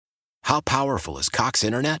How powerful is Cox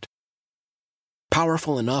Internet?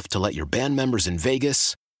 Powerful enough to let your band members in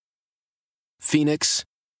Vegas, Phoenix,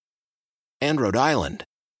 and Rhode Island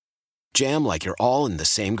jam like you're all in the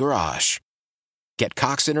same garage. Get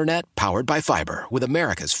Cox Internet powered by fiber with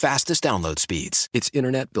America's fastest download speeds. It's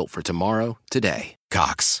internet built for tomorrow, today.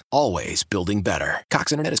 Cox, always building better.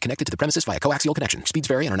 Cox Internet is connected to the premises via coaxial connection. Speeds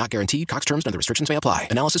vary and are not guaranteed. Cox terms and other restrictions may apply.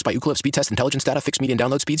 Analysis by Ookla Speed Test Intelligence Data. Fixed median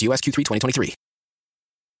download speeds. US Q3 2023.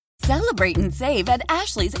 Celebrate and save at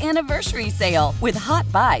Ashley's Anniversary Sale. With Hot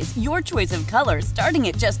Buys, your choice of colors starting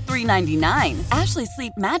at just $3.99. Ashley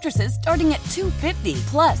Sleep mattresses starting at $2.50.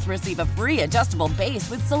 Plus, receive a free adjustable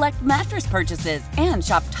base with select mattress purchases. And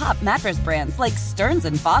shop top mattress brands like Stearns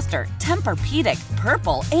 & Foster, Tempur-Pedic,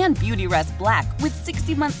 Purple, and Beautyrest Black with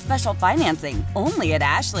 60-month special financing. Only at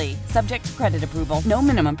Ashley. Subject to credit approval. No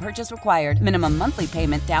minimum purchase required. Minimum monthly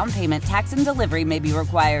payment, down payment, tax, and delivery may be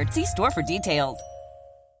required. See store for details.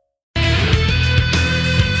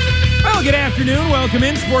 Well, good afternoon. Welcome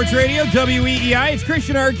in Sports Radio, WEEI. It's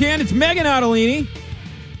Christian Arcand. It's Megan Ottolini.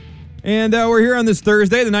 And we're here on this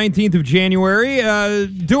Thursday, the 19th of January.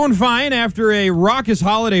 Doing fine after a raucous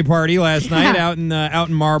holiday party last night out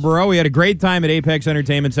in Marlboro. We had a great time at Apex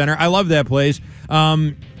Entertainment Center. I love that place.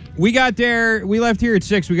 We left here at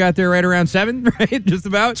 6. We got there right around 7, right? Just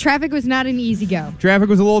about. Traffic was not an easy go. Traffic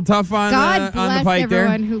was a little tough on the pike there. God bless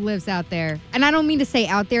everyone who lives out there. And I don't mean to say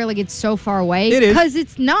out there like it's so far away. It is. Because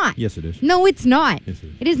it's not. Yes, it is. No, it's not. Yes, it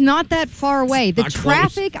is. It is not that far away. The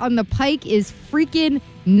traffic on the pike is freaking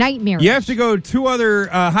nightmarish. You have to go 2 other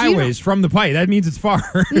highways from the pike. That means it's far.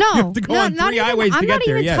 No. You have to go on 3 highways to get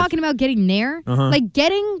there. I'm not even talking about getting there. Like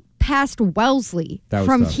getting past Wellesley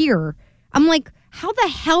from tough. here. I'm like, how the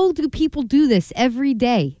hell do people do this every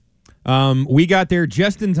day? We got there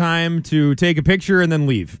just in time to take a picture and then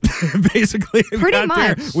leave. Basically, pretty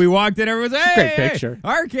much. There, we walked in, everyone was, hey, great picture.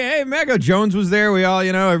 RK, Mego Jones was there. We all,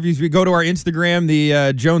 if we go to our Instagram,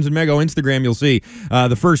 the Jones and Mego Instagram, you'll see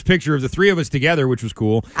the first picture of the 3 of us together, which was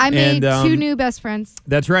cool. I made 2 new best friends.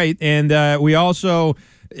 That's right. And we also...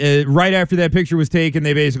 right after that picture was taken,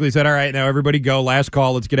 they basically said, all right, now everybody go. Last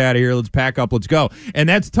call. Let's get out of here. Let's pack up. Let's go. And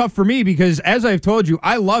that's tough for me because, as I've told you,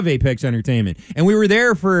 I love Apex Entertainment. And we were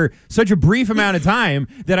there for such a brief amount of time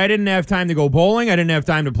that I didn't have time to go bowling. I didn't have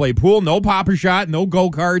time to play pool. No Pop-A-Shot. No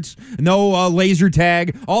go-karts. No laser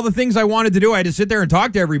tag. All the things I wanted to do. I had to sit there and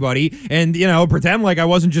talk to everybody and, pretend like I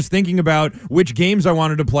wasn't just thinking about which games I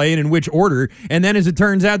wanted to play and in which order. And then as it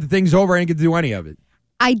turns out, the thing's over. I didn't get to do any of it.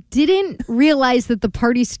 I didn't realize that the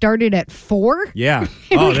party started at 4. Yeah.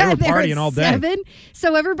 Oh, they were partying all day. 7.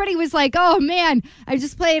 So everybody was like, oh, man, I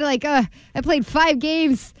just played I played 5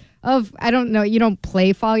 games of, I don't know, you don't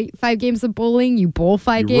play 5 games of bowling, you bowl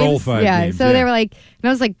 5 games. Roll 5 games. So they were like, and I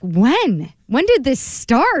was like, when? When did this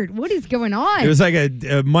start? What is going on? It was like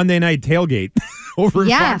a Monday night tailgate over in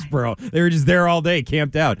Foxborough. They were just there all day,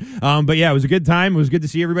 camped out. But yeah, it was a good time. It was good to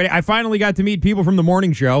see everybody. I finally got to meet people from the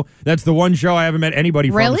morning show. That's the one show I haven't met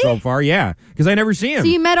anybody from so far. Yeah, because I never see them. So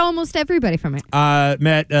you met almost everybody from it.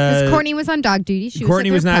 Because Courtney was on dog duty.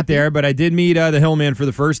 Courtney was not there, but I did meet the Hillman for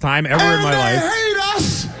the first time ever in my life. Hate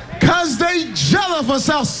us because they jealous of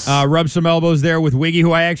us. Rubbed some elbows there with Wiggy,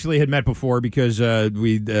 who I actually had met before because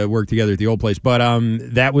we worked together at the old place. But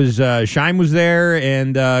that was Shime was there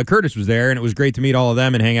and Curtis was there, and it was great to meet all of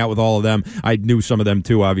them and hang out with all of them. I knew some of them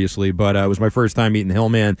too, obviously, but it was my first time meeting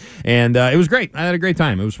Hillman, and it was great. I had a great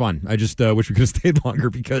time. It was fun. I just wish we could have stayed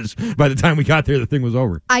longer because by the time we got there, the thing was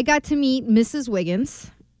over. I got to meet Mrs.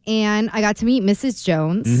 Wiggins, and I got to meet Mrs.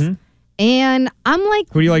 Jones. Mm-hmm. And I'm like,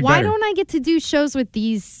 who do you like why better? don't I get to do shows with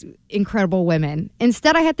these incredible women?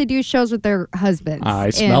 Instead, I have to do shows with their husbands.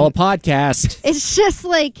 I smell a podcast. It's just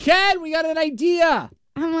like... Ken, we got an idea.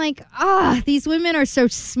 I'm like, these women are so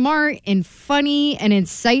smart and funny and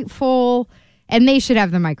insightful, and they should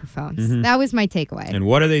have the microphones. Mm-hmm. That was my takeaway. And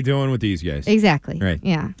what are they doing with these guys? Exactly. Right.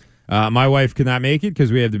 Yeah. My wife could not make it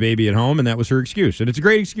because we have the baby at home, and that was her excuse. And it's a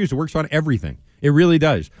great excuse. It works on everything. It really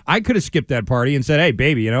does. I could have skipped that party and said, hey,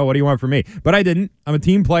 baby, what do you want from me? But I didn't. I'm a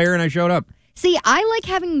team player, and I showed up. See, I like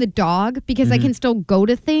having the dog because I can still go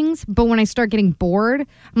to things, but when I start getting bored,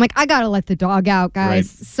 I'm like, I gotta let the dog out, guys. Right.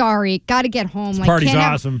 Sorry, gotta get home. This party's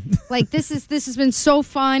awesome. This has been so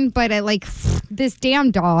fun, but I like this damn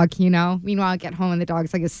dog, Meanwhile, I get home and the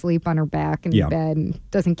dog's like asleep on her back in bed and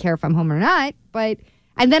doesn't care if I'm home or not.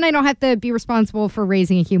 And then I don't have to be responsible for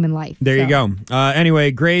raising a human life. There you go.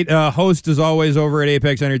 Anyway, great host as always over at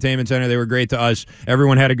Apex Entertainment Center. They were great to us.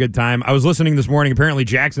 Everyone had a good time. I was listening this morning. Apparently,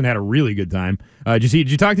 Jackson had a really good time. Did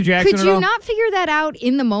you talk to Jackson Could at you all? not figure that out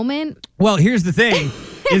in the moment? Well, here's the thing.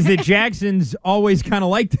 is that Jackson's always kind of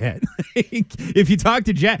like that. If you talk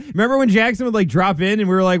to remember when Jackson would like drop in and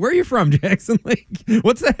we were like, "Where are you from, Jackson?" Like,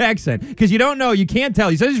 what's that accent? Because you don't know, you can't tell.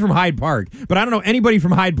 He says he's from Hyde Park, but I don't know anybody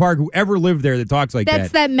from Hyde Park who ever lived there that talks like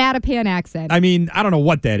that. That's that Mattapan accent. I mean, I don't know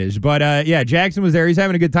what that is, but yeah, Jackson was there. He's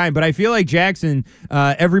having a good time. But I feel like Jackson,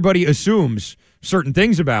 everybody assumes certain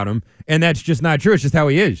things about him, and that's just not true. It's just how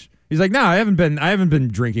he is. He's like, no, I haven't been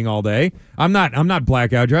drinking all day. I'm not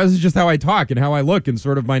blackout drunk. This is just how I talk and how I look and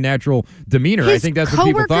sort of my natural demeanor. I think that's what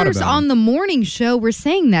people thought about him. His coworkers on the morning show were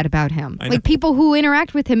saying that about him. Like people who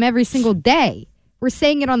interact with him every single day were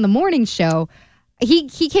saying it on the morning show. He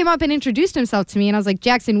came up and introduced himself to me, and I was like,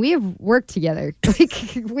 Jackson, we have worked together.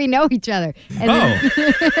 Like, we know each other. And then,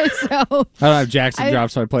 so I don't have Jackson drop,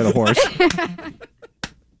 so I play the horse.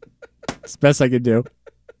 It's the best I could do.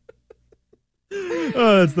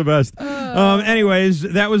 Oh, that's the best. Anyways,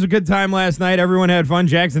 that was a good time last night. Everyone had fun.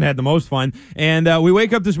 Jackson had the most fun. And we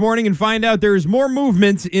wake up this morning and find out there's more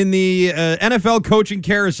movement in the NFL coaching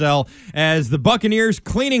carousel as the Buccaneers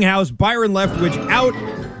cleaning house, Byron Leftwich out.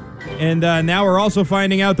 And now we're also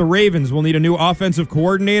finding out the Ravens will need a new offensive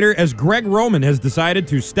coordinator as Greg Roman has decided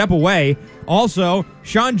to step away. Also,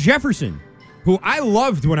 Sean Jefferson, who I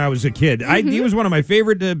loved when I was a kid. He was one of my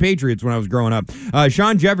favorite Patriots when I was growing up.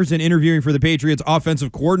 Sean Jefferson interviewing for the Patriots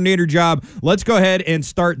offensive coordinator job. Let's go ahead and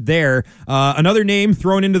start there. Another name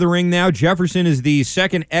thrown into the ring now. Jefferson is the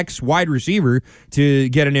second ex-wide receiver to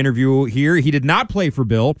get an interview here. He did not play for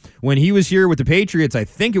Bill. When he was here with the Patriots, I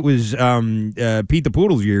think it was Pete the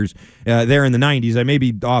Poodle's years there in the 90s. I may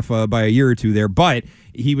be off by a year or two there, but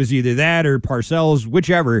he was either that or Parcells,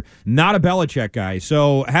 whichever, not a Belichick guy.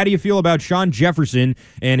 So how do you feel about Sean Jefferson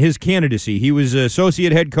and his candidacy? He was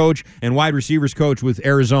associate head coach and wide receivers coach with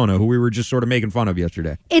Arizona, who we were just sort of making fun of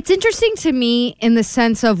yesterday. It's interesting to me in the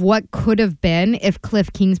sense of what could have been if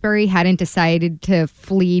Cliff Kingsbury hadn't decided to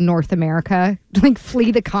flee North America, like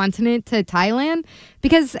flee the continent to Thailand.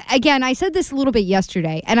 Because, again, I said this a little bit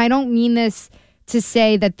yesterday, and I don't mean this to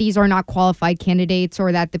say that these are not qualified candidates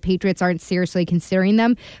or that the Patriots aren't seriously considering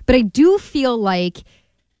them. But I do feel like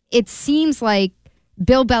it seems like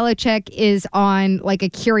Bill Belichick is on like a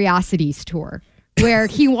curiosities tour where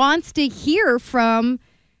he wants to hear from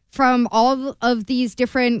all of these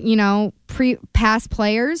different, past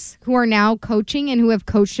players who are now coaching and who have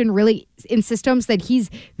coached in systems that he's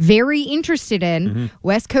very interested in,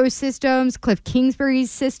 West Coast systems, Cliff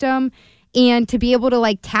Kingsbury's system, and to be able to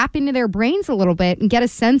like tap into their brains a little bit and get a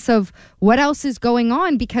sense of what else is going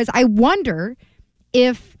on. Because I wonder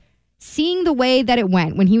if seeing the way that it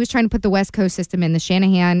went when he was trying to put the West Coast system in, the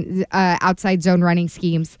Shanahan outside zone running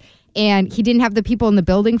schemes, and he didn't have the people in the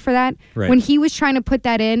building for that. Right. When he was trying to put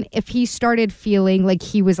that in, if he started feeling like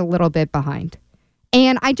he was a little bit behind.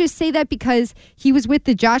 And I just say that because he was with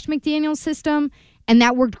the Josh McDaniels system, and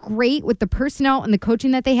that worked great with the personnel and the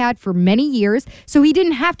coaching that they had for many years. So he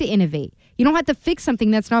didn't have to innovate. You don't have to fix something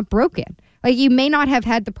that's not broken. Like, you may not have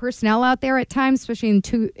had the personnel out there at times, especially in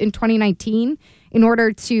 2019, in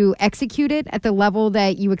order to execute it at the level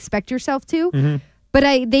that you expect yourself to. But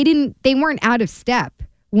they weren't out of step.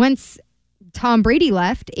 Once Tom Brady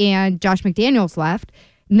left and Josh McDaniels left,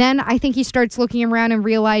 then I think he starts looking around and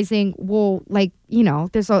realizing, well, like,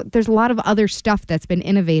 there's a lot of other stuff that's been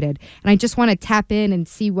innovated. And I just want to tap in and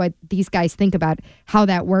see what these guys think about how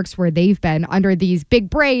that works where they've been under these big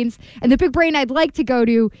brains. And the big brain I'd like to go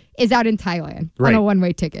to is out in Thailand on a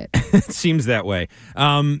one-way ticket. It seems that way.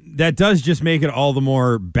 That does just make it all the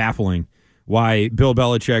more baffling why Bill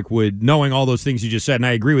Belichick would, knowing all those things you just said, and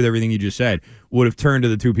I agree with everything you just said, would have turned to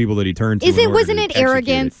the two people that he turned to. Wasn't it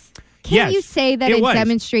arrogance? Can't you say that it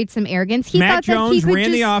demonstrates some arrogance? He Matt thought Jones that he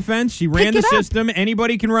ran the offense. He ran the system.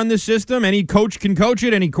 Anybody can run the system. Any coach can coach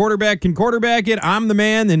it. Any quarterback can quarterback it. I'm the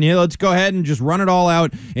man. Then let's go ahead and just run it all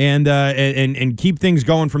out and keep things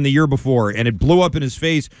going from the year before. And it blew up in his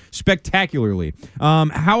face spectacularly.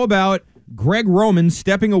 How about Greg Roman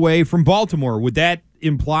stepping away from Baltimore? Would that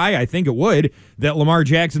imply, I think it would, that Lamar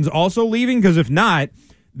Jackson's also leaving? Because if not,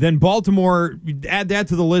 then Baltimore, add that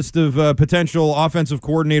to the list of potential offensive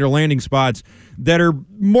coordinator landing spots that are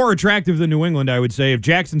more attractive than New England, I would say. If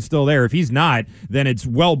Jackson's still there, if he's not, then it's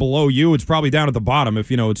well below you. It's probably down at the bottom if,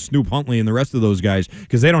 it's Snoop Huntley and the rest of those guys,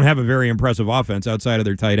 because they don't have a very impressive offense outside of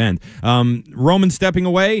their tight end. Roman stepping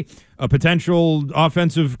away, a potential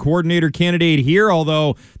offensive coordinator candidate here,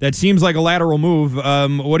 although that seems like a lateral move.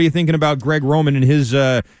 What are you thinking about Greg Roman and his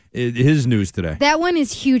news today? That one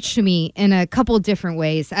is huge to me in a couple different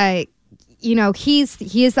ways. He is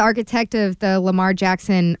the architect of the Lamar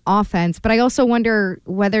Jackson offense, but I also wonder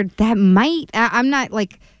whether that might, I'm not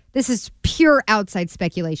like, this is pure outside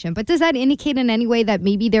speculation, but does that indicate in any way that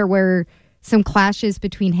maybe there were some clashes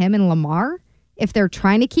between him and Lamar if they're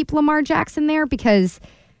trying to keep Lamar Jackson there, because,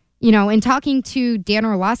 in talking to Dan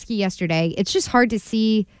Orlovsky yesterday, it's just hard to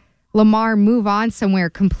see Lamar move on somewhere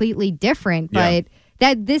completely different. But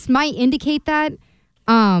that this might indicate that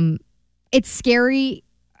it's scary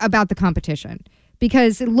about the competition.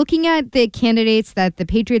 Because looking at the candidates that the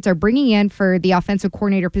Patriots are bringing in for the offensive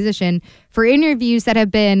coordinator position, for interviews that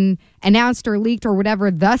have been announced or leaked or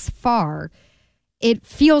whatever thus far, it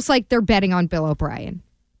feels like they're betting on Bill O'Brien.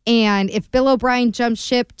 And if Bill O'Brien jumps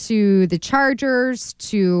ship to the Chargers,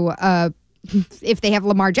 to if they have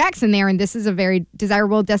Lamar Jackson there, and this is a very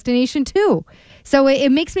desirable destination too. So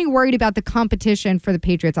it makes me worried about the competition for the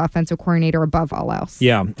Patriots offensive coordinator above all else.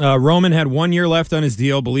 Yeah. Roman had 1 year left on his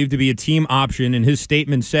deal, believed to be a team option, and his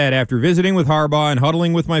statement said, after visiting with Harbaugh and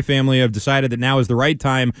huddling with my family, I've decided that now is the right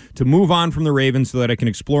time to move on from the Ravens so that I can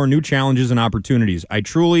explore new challenges and opportunities. I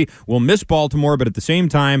truly will miss Baltimore, but at the same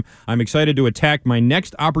time, I'm excited to attack my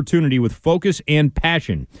next opportunity with focus and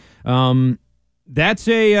passion. That's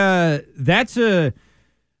a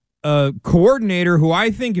coordinator who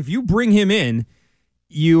I think if you bring him in,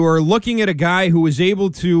 you are looking at a guy who is able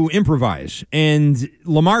to improvise. And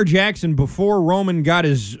Lamar Jackson, before Roman got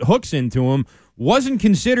his hooks into him, wasn't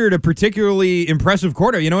considered a particularly impressive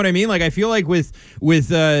quarterback. You know what I mean? Like, I feel like with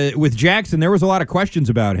Jackson, there was a lot of questions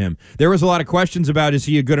about him. There was a lot of questions about, is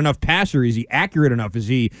he a good enough passer? Is he accurate enough? Is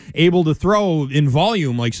he able to throw in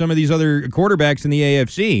volume like some of these other quarterbacks in the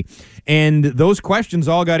AFC? And those questions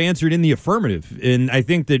all got answered in the affirmative. And I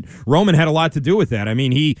think that Roman had a lot to do with that. I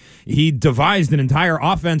mean, he devised an entire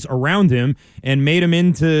offense around him and made him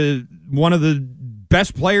into one of the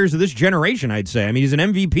best players of this generation, I'd say. I mean, he's an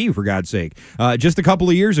MVP, for God's sake, just a couple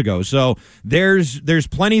of years ago. So there's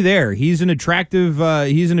plenty there. He's an attractive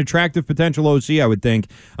potential OC, I would think,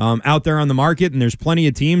 out there on the market, and there's plenty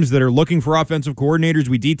of teams that are looking for offensive coordinators.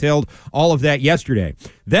 We detailed all of that yesterday.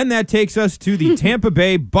 Then that takes us to the Tampa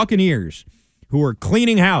Bay Buccaneers, who are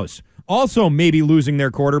cleaning house. Also maybe losing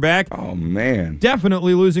their quarterback. Oh, man.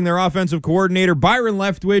 Definitely losing their offensive coordinator, Byron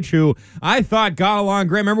Leftwich, who I thought got along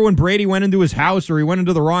great. Remember when Brady went into his house, or he went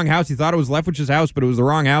into the wrong house? He thought it was Leftwich's house, but it was the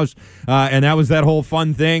wrong house. And that was that whole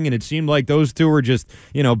fun thing. And it seemed like those two were just,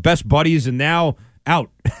 best buddies, and now out.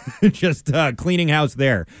 Just cleaning house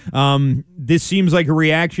there. This seems like a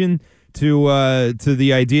reaction to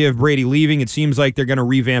the idea of Brady leaving. It seems like they're going to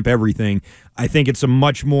revamp everything. I think it's a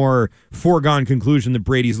much more foregone conclusion that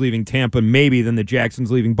Brady's leaving Tampa maybe than that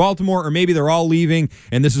Jackson's leaving Baltimore, or maybe they're all leaving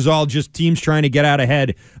and this is all just teams trying to get out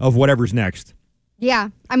ahead of whatever's next. Yeah.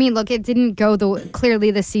 I mean, look, it didn't go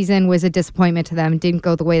clearly this season was a disappointment to them. It didn't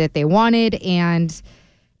go the way that they wanted, and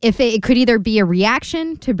if it could either be a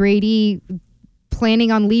reaction to Brady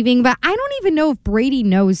planning on leaving, but I don't even know if Brady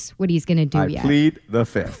knows what he's going to do yet. I plead the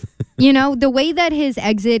fifth. The way that his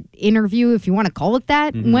exit interview, if you want to call it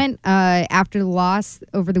that, went after the loss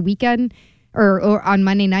over the weekend or on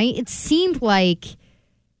Monday night, it seemed like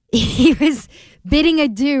he was bidding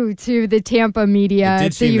adieu to the Tampa media. It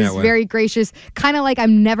did seem he was that way. very gracious, kind of like,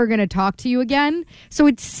 I'm never going to talk to you again. So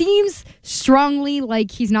it seems strongly like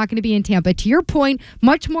he's not going to be in Tampa. To your point,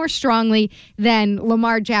 much more strongly than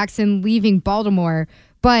Lamar Jackson leaving Baltimore.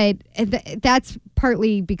 But that's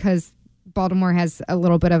partly because Baltimore has a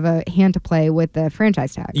little bit of a hand to play with the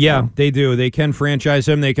franchise tag. Yeah, they do. They can franchise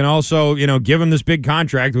him. They can also, give him this big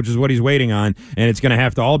contract, which is what he's waiting on, and it's going to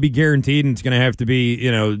have to all be guaranteed, and it's going to have to be,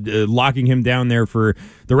 locking him down there for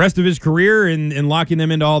the rest of his career and locking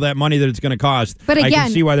them into all that money that it's going to cost. But again, I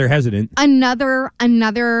can see why they're hesitant.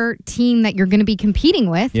 Another team that you're going to be competing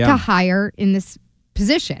with to hire in this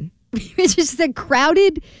position. It's just a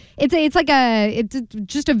crowded. It's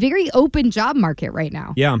just a very open job market right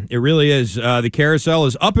now. Yeah, it really is. The carousel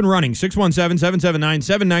is up and running.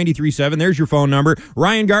 617-779-7937. There's your phone number.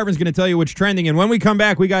 Ryan Garvin's going to tell you what's trending. And when we come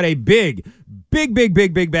back, we got a big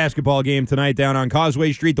basketball game tonight down on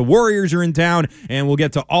Causeway Street. The Warriors are in town, and we'll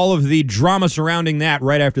get to all of the drama surrounding that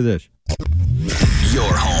right after this.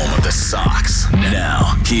 Your home of the Sox.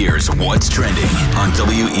 Now, here's what's trending on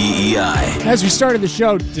WEEI. As we started the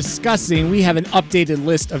show discussing, we have an updated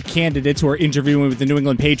list of candidates who are interviewing with the New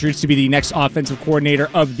England Patriots to be the next offensive coordinator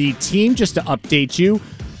of the team. Just to update you,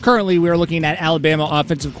 currently we are looking at Alabama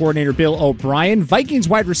offensive coordinator Bill O'Brien, Vikings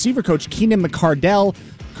wide receiver coach Keenan McCardell,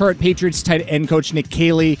 current Patriots tight end coach Nick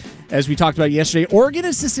Caley, as we talked about yesterday, Oregon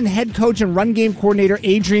assistant head coach and run game coordinator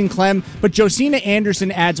Adrian Clem, but Josina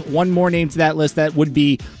Anderson adds one more name to that list. That would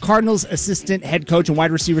be Cardinals assistant head coach and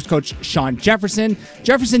wide receivers coach Sean Jefferson.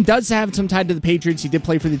 Jefferson does have some tie to the Patriots. He did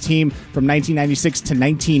play for the team from 1996 to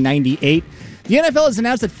 1998. The NFL has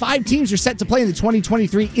announced that 5 teams are set to play in the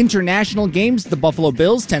 2023 international games. The Buffalo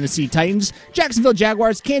Bills, Tennessee Titans, Jacksonville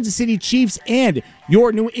Jaguars, Kansas City Chiefs, and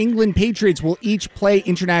your New England Patriots will each play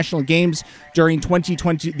international games during the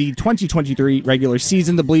 2023 regular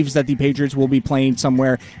season. The belief is that the Patriots will be playing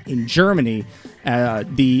somewhere in Germany.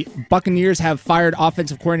 The Buccaneers have fired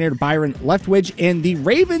offensive coordinator Byron Leftwich, and the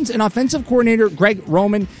Ravens and offensive coordinator Greg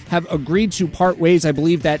Roman have agreed to part ways. I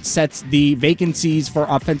believe that sets the vacancies for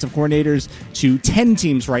offensive coordinators to 10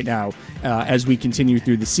 teams right now as we continue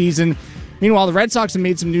through the season. Meanwhile, the Red Sox have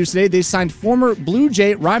made some news today. They signed former Blue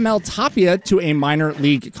Jay Raimel Tapia to a minor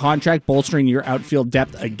league contract, bolstering your outfield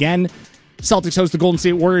depth again. Celtics host the Golden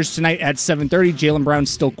State Warriors tonight at 7:30. Jaylen Brown's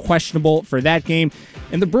still questionable for that game.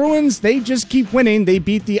 And the Bruins, they just keep winning. They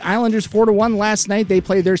beat the Islanders 4-1 last night. They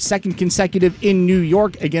play their second consecutive in New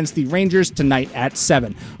York against the Rangers tonight at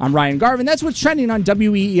 7. I'm Ryan Garvin. That's what's trending on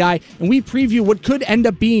WEEI, and we preview what could end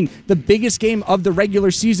up being the biggest game of the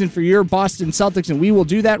regular season for your Boston Celtics, and we will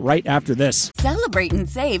do that right after this. Celebrate and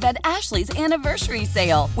save at Ashley's Anniversary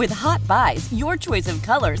Sale. With Hot Buys, your choice of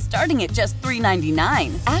colors starting at just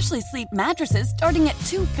 $3.99. Ashley Sleep mattresses starting at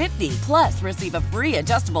 $2.50. Plus, receive a free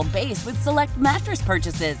adjustable base with select mattress purchases.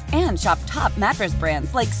 And shop top mattress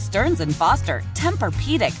brands like Stearns & Foster,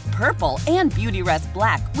 Tempur-Pedic, Purple, and Beautyrest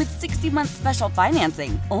Black with 60-month special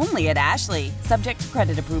financing. Only at Ashley. Subject to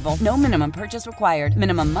credit approval. No minimum purchase required.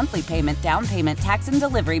 Minimum monthly payment, down payment, tax, and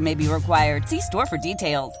delivery may be required. See store for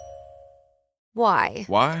details. Why?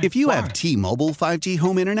 If you have T-Mobile 5G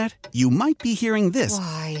home internet, you might be hearing this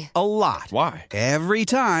Why? a lot. Why? Every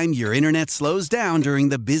time your internet slows down during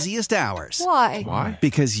the busiest hours. Why?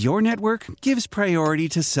 Because your network gives priority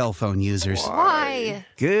to cell phone users. Why?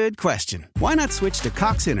 Good question. Why not switch to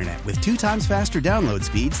Cox Internet with 2 times faster download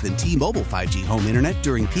speeds than T-Mobile 5G home internet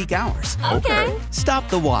during peak hours? Okay. Stop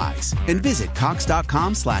the whys and visit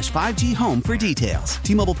cox.com/5G home for details.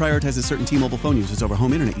 T-Mobile prioritizes certain T-Mobile phone users over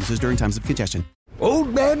home internet users during times of congestion.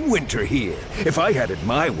 Old Man Winter here. If I had it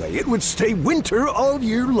my way, it would stay winter all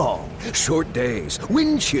year long. Short days,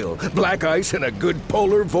 wind chill, black ice, and a good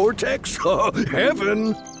polar vortex. Oh,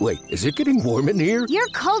 heaven. Wait, is it getting warm in here? Your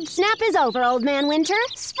cold snap is over, Old Man Winter.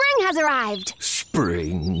 Spring has arrived.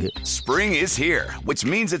 Spring. Spring is here, which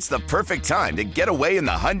means it's the perfect time to get away in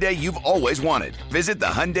the Hyundai you've always wanted. Visit the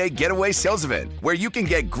Hyundai Getaway Sales Event, where you can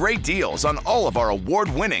get great deals on all of our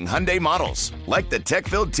award-winning Hyundai models, like the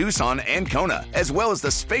tech-filled Tucson and Kona, as well as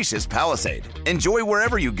the spacious Palisade. Enjoy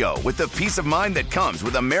wherever you go with the peace of mind that comes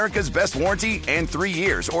with America's best warranty and 3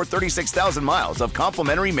 years or 36,000 miles of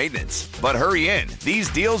complimentary maintenance. But hurry in, these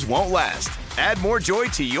deals won't last. Add more joy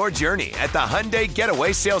to your journey at the Hyundai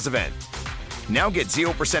Getaway Sales Event. Now get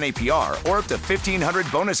 0% APR or up to $1,500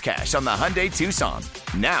 bonus cash on the Hyundai Tucson.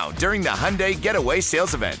 Now, during the Hyundai Getaway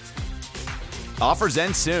Sales Event. Offers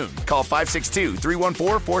end soon. Call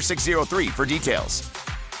 562-314-4603 for details.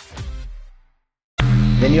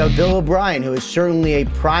 Then you have Bill O'Brien, who is certainly a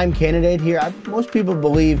prime candidate here. Most people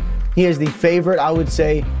believe he is the favorite, I would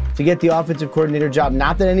say, to get the offensive coordinator job.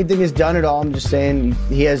 Not that anything is done at all. I'm just saying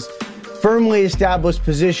he has firmly established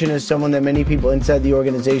position as someone that many people inside the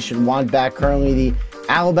organization want back. Currently the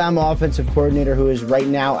Alabama offensive coordinator, who is right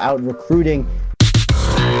now out recruiting.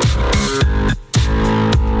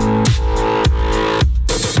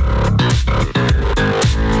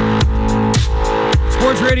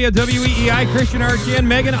 Sports Radio WEEI, Christian Arcand,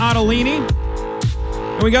 Megan Ottolini.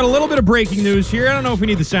 And we got a little bit of breaking news here. I don't know if we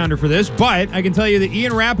need the sounder for this, but I can tell you that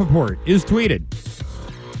Ian Rappaport is tweeted.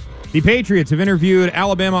 The Patriots have interviewed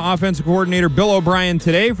Alabama offensive coordinator Bill O'Brien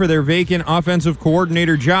today for their vacant offensive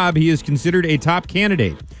coordinator job. He is considered a top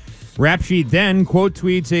candidate. Rap Sheet then quote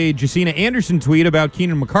tweets a Jacina Anderson tweet about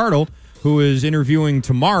Keenan McCardle, who is interviewing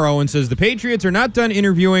tomorrow, and says the Patriots are not done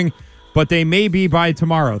interviewing, but they may be by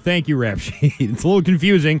tomorrow. Thank you, Rap Sheet. It's a little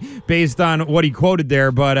confusing based on what he quoted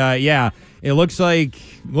there, but yeah, it looks like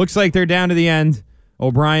they're down to the end.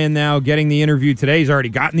 O'Brien now getting the interview today. He's already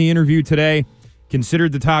gotten the interview today.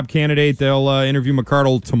 Considered the top candidate. They'll interview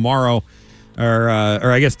McCardle tomorrow, or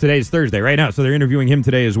I guess today's Thursday right now, so they're interviewing him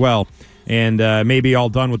today as well, and maybe all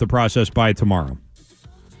done with the process by tomorrow.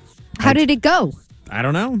 How did it go? I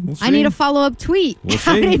don't know. We'll see. I need a follow-up tweet. We'll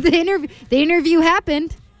How see. did the interview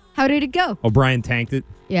happened? How did it go? O'Brien tanked it.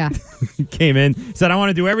 Yeah. Came in, said, I want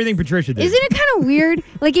to do everything Patricia did. Isn't it kind of weird?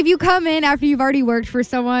 Like if you come in after you've already worked for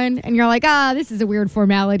someone and you're like, this is a weird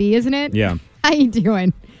formality, isn't it? Yeah. How you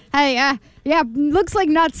doing? Hey, yeah, looks like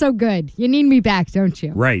not so good. You need me back, don't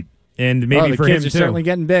you? Right. And maybe the for kids him, are too. certainly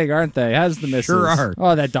getting big, aren't they? As the missus. Sure are.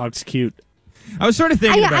 Oh, that dog's cute. I was sort of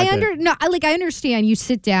thinking about that. I understand. You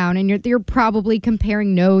sit down and you're probably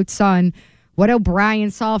comparing notes on what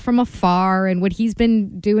O'Brien saw from afar and what he's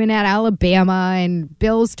been doing at Alabama, and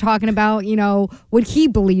Bill's talking about, what he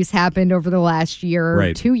believes happened over the last year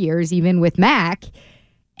or 2 years, even with Mac.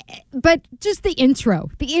 But just the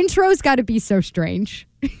intro's got to be so strange.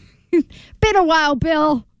 Been a while,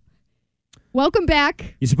 Bill. Welcome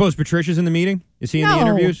back. You suppose Patricia's in the meeting? Is he in the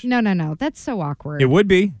interviews? No. That's so awkward. It would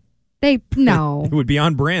be. No. It would be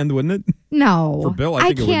on brand, wouldn't it? No. For Bill,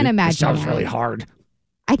 I can't imagine. It sounds really hard.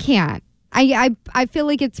 I can't. I feel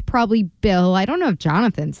like it's probably Bill. I don't know if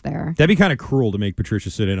Jonathan's there. That'd be kind of cruel to make Patricia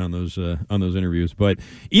sit in on those interviews. But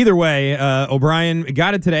either way, O'Brien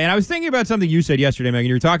got it today. And I was thinking about something you said yesterday, Megan.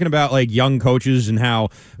 You were talking about like young coaches and how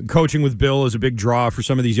coaching with Bill is a big draw for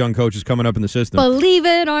some of these young coaches coming up in the system. Believe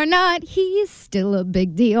it or not, he's still a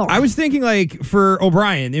big deal. I was thinking like for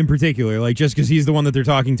O'Brien in particular, like just because he's the one that they're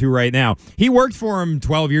talking to right now. He worked for him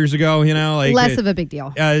 12 years ago, like less of a big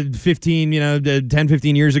deal. 10,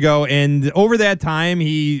 15 years ago. And over that time,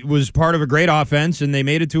 he was part of a great offense, and they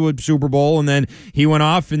made it to a Super Bowl, and then he went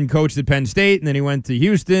off and coached at Penn State, and then he went to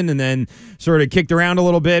Houston, and then sort of kicked around a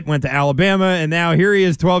little bit, went to Alabama, and now here he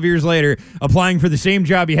is 12 years later applying for the same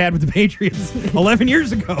job he had with the Patriots 11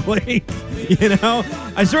 years ago.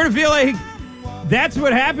 I sort of feel like that's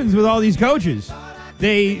what happens with all these coaches.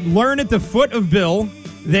 They learn at the foot of Bill.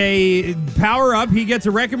 They power up. He gets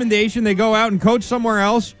a recommendation. They go out and coach somewhere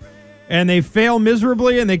else. And they fail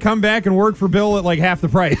miserably, and they come back and work for Bill at like half the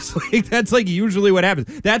price. That's like usually what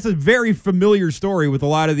happens. That's a very familiar story with a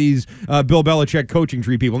lot of these Bill Belichick coaching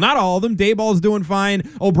tree people. Not all of them. Daboll's doing fine.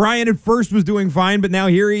 O'Brien at first was doing fine, but now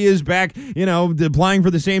here he is back, applying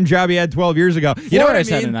for the same job he had 12 years ago. You know what I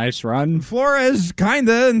mean? Had a nice run. Flores,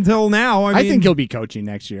 kinda, until now. I think he'll be coaching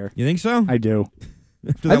next year. You think so? I do.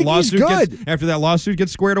 After that lawsuit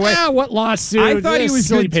gets squared away. Yeah, what lawsuit? I thought he was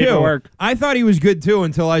good paperwork. too. I thought he was good too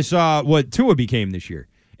until I saw what Tua became this year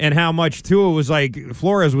and how much Tua was like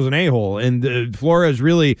Flores was an a-hole, and Flores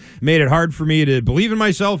really made it hard for me to believe in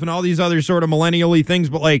myself and all these other sort of millennial-y things.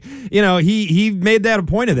 But he made that a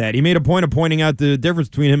point of that. He made a point of pointing out the difference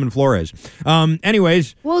between him and Flores.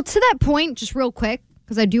 Anyways, well, to that point, just real quick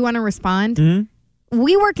because I do want to respond. Mm-hmm.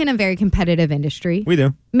 We work in a very competitive industry. We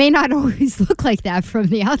do. May not always look like that from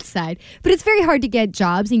the outside, but it's very hard to get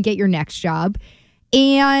jobs and get your next job.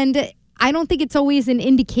 And I don't think it's always an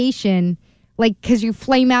indication, because you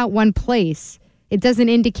flame out one place, it doesn't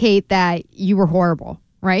indicate that you were horrible,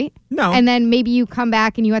 right? No. And then maybe you come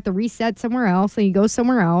back and you have to reset somewhere else, and you go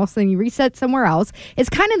somewhere else, and you reset somewhere else. It's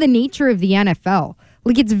kind of the nature of the NFL.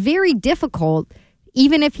 It's very difficult,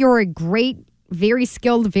 even if you're a great, very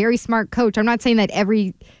skilled, very smart coach. I'm not saying that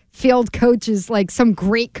every field coach is like some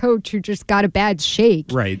great coach who just got a bad shake.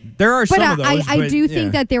 Right. There are some of those. I do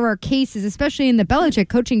think that there are cases, especially in the Belichick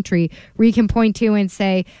coaching tree, where you can point to and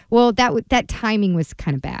say, well, that timing was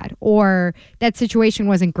kind of bad, or that situation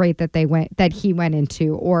wasn't great that he went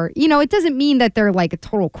into, or, it doesn't mean that they're like a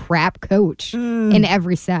total crap coach in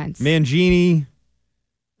every sense. Mangini,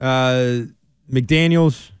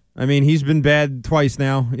 McDaniels. I mean, he's been bad twice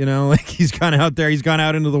now, he's gone out there, he's gone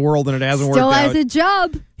out into the world and it hasn't worked out. Still has a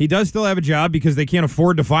job. He does still have a job because they can't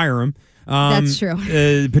afford to fire him. That's true.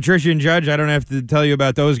 Patricia and Judge, I don't have to tell you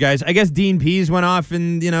about those guys. I guess Dean Pease went off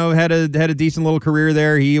and, had a decent little career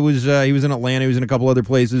there. He was in Atlanta, he was in a couple other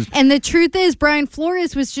places. And the truth is, Brian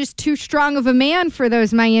Flores was just too strong of a man for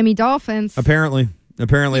those Miami Dolphins. Apparently he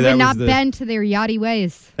that would not bend to their yachty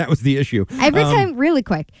ways. That was the issue. Every time you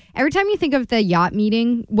think of the yacht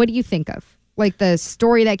meeting, what do you think of? Like the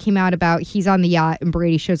story that came out about he's on the yacht and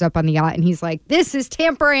Brady shows up on the yacht and he's like, this is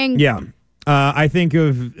tampering. Yeah. I think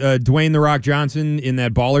of Dwayne "The Rock" Johnson in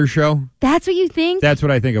that Baller show. That's what you think? That's what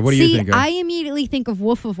I think of. What do you think of? I immediately think of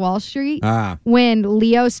Wolf of Wall Street when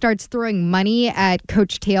Leo starts throwing money at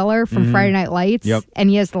Coach Taylor from Friday Night Lights and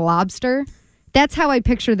he has the lobster. That's how I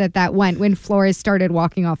picture that went when Flores started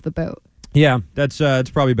walking off the boat. Yeah, that's it's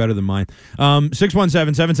probably better than mine.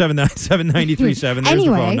 617-779-7937. There's the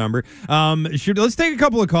phone number. Let's take a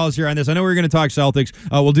couple of calls here on this. I know we're going to talk Celtics.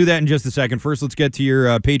 We'll do that in just a second. First, let's get to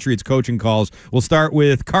your Patriots coaching calls. We'll start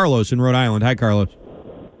with Carlos in Rhode Island. Hi, Carlos.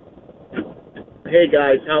 Hey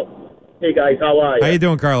guys, how are you? How you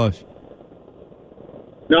doing, Carlos?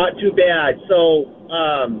 Not too bad. So,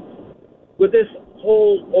 with this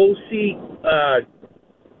whole OC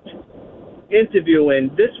interviewing,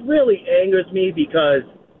 this really angers me because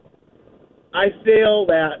I feel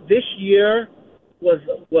that this year was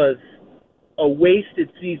a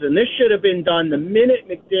wasted season. This should have been done the minute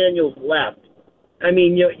McDaniels left. I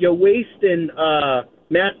mean, you're wasting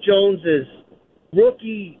Mac Jones's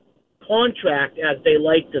rookie contract, as they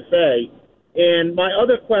like to say. And my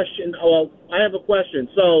other question, I have a question.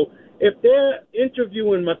 So if they're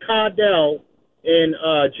interviewing McCardell and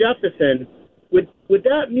Jefferson, would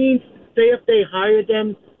that mean, say, if they hired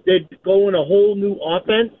them, they'd go in a whole new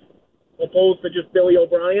offense opposed to just Billy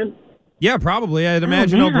O'Brien? Yeah, probably. I'd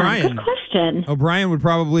imagine O'Brien. Good question. O'Brien would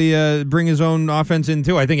probably bring his own offense in,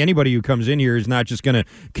 too. I think anybody who comes in here is not just going to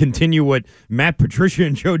continue what Matt Patricia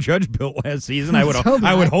and Joe Judge built last season. I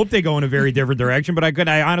would hope they go in a very different direction, but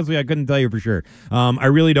I honestly couldn't tell you for sure. I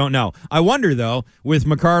really don't know. I wonder, though, with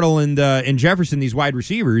McCardle and Jefferson, these wide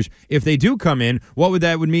receivers, if they do come in, what would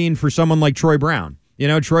that mean for someone like Troy Brown? You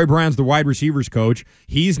know, Troy Brown's the wide receivers coach.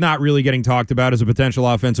 He's not really getting talked about as a potential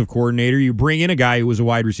offensive coordinator. You bring in a guy who was a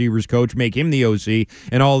wide receivers coach, make him the OC,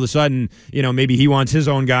 and all of a sudden, you know, maybe he wants his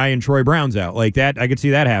own guy and Troy Brown's out. Like that, I could see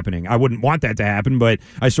that happening. I wouldn't want that to happen, but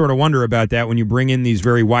I sort of wonder about that when you bring in these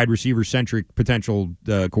very wide receiver-centric potential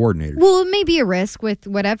coordinators. Well, it may be a risk with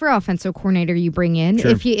whatever offensive coordinator you bring in.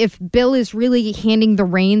 Sure. If Bill is really handing the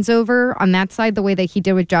reins over on that side the way that he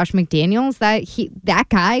did with Josh McDaniels, that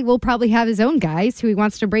guy will probably have his own guys who he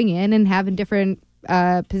wants to bring in and have in different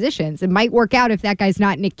positions. It might work out if that guy's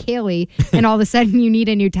not Nick Caley and all of a sudden you need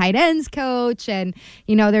a new tight ends coach, and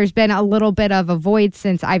you know there's been a little bit of a void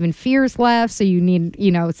since Ivan Fears left, so you need, you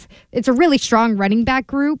know, it's a really strong running back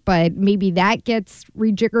group, but maybe that gets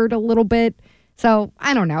rejiggered a little bit. So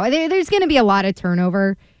I don't know. There's going to be a lot of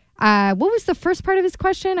turnover. What was the first part of his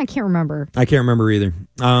question? I can't remember. I can't remember either.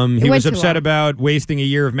 He was upset about wasting a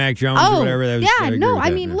year of Mac Jones or whatever. That was, I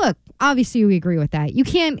mean, look, obviously we agree with that. You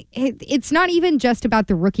can't, it's not even just about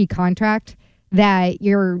the rookie contract that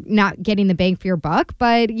you're not getting the bang for your buck,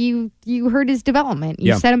 but you hurt his development.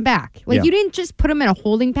 You set him back. You didn't just put him in a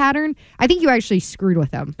holding pattern. I think you actually screwed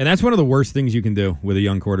with him. And that's one of the worst things you can do with a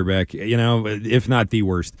young quarterback, you know, if not the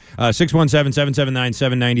worst.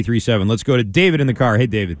 617-779-7937. Let's go to David in the car. Hey,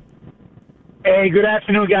 David. Hey, good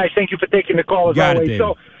afternoon, guys. Thank you for taking the call as always.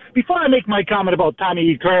 So, before I make my comment about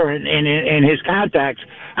Tommy Kerr and his contacts,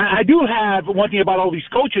 I do have one thing about all these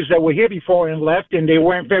coaches that were here before and left, and they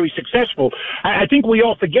weren't very successful. I think we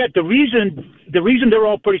all forget the reason they're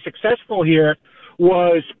all pretty successful here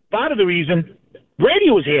was part of the reason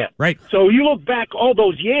Brady was here. Right. So you look back all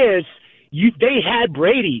those years, they had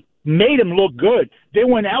Brady, made him look good. They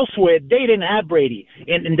went elsewhere, they didn't have Brady,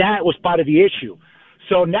 and that was part of the issue.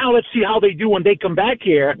 So now let's see how they do when they come back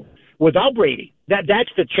here without Brady. That's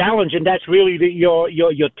the challenge, and that's really your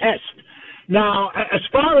test. Now, as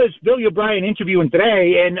far as Billy O'Brien interviewing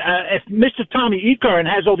today, and if Mr. Tommy Ekern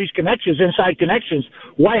has all these connections, inside connections,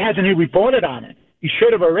 why hasn't he reported on it? He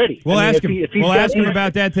should have already. We'll ask him. We'll ask him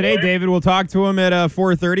about that today, David. We'll talk to him at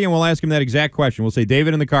 4:30, and we'll ask him that exact question. We'll say,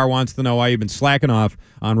 David in the car wants to know why you've been slacking off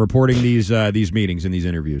on reporting these meetings and these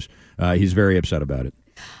interviews. He's very upset about it.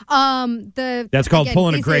 That's called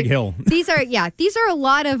pulling a Greg Hill. These are a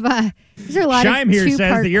lot of Scheim here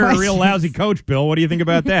says that you're a real lousy coach, Bill. What do you think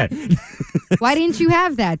about that? Why didn't you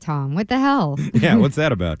have that, Tom? What the hell? Yeah, what's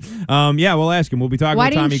that about? We'll ask him. We'll be talking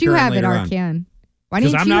with Tommy Curran later on. Why didn't you have it, Arcan? Why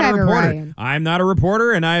didn't I'm you not have a reporter. Ryan? I'm not a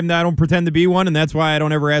reporter, and I don't pretend to be one, and that's why I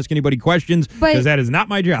don't ever ask anybody questions, because that is not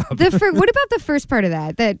my job. What about the first part of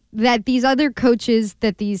that these other coaches,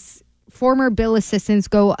 that these former Bill assistants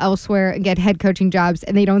go elsewhere and get head coaching jobs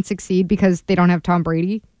and they don't succeed because they don't have Tom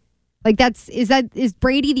Brady? Like is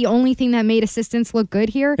Brady the only thing that made assistants look good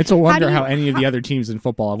here? It's a wonder how any of the other teams in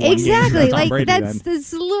football have won exactly games like Brady, that's then.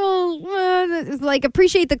 this little like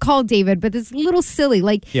appreciate the call, David, but it's a little silly.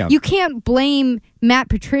 You can't blame Matt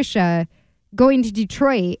Patricia going to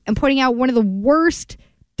Detroit and putting out one of the worst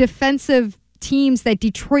defensive teams that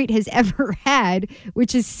Detroit has ever had,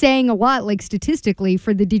 which is saying a lot, like statistically,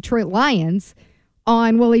 for the Detroit Lions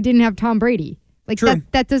on, well, they didn't have Tom Brady. Like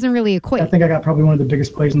that doesn't really equate. I think I got probably one of the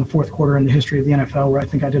biggest plays in the fourth quarter in the history of the NFL, where I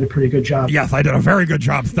think I did a pretty good job. Yes, I did a very good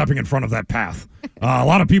job stepping in front of that path. A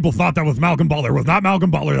lot of people thought that was Malcolm Butler. It was not Malcolm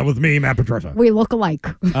Butler. That was me, Matt Patricia. We look alike.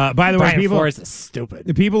 By the way, people is stupid.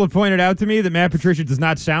 The people have pointed out to me that Matt Patricia does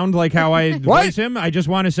not sound like how I voice him. I just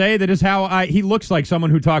want to say that is how he looks like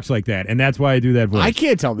someone who talks like that, and that's why I do that voice. I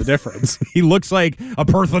can't tell the difference. He looks like a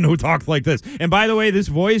person who talks like this. And by the way, this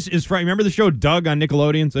voice is from, remember the show Doug on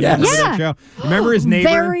Nickelodeon? Yes. Remember that show? Remember his neighbor?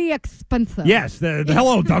 Very expensive. Yes, the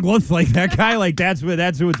hello Douglas, like that guy, like that's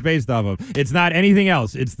who it's based off of. It's not anything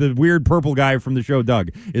else. It's the weird purple guy from the show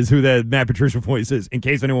Doug is who the Matt Patricia voice is, in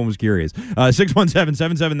case anyone was curious.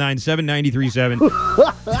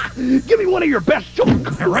 617-779-7937. Give me one of your best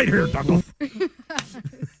jokes. Right here, Douglas.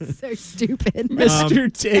 So stupid.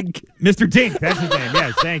 Mr. Dink. Mr. Dink, that's his name.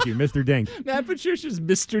 Yes, thank you, Mr. Dink. Matt Patricia's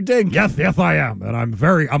Mr. Dink. Yes, I am. And I'm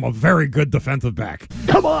a very good defensive back.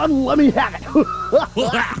 Come on, let me have it.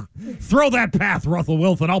 Throw that pass, Russell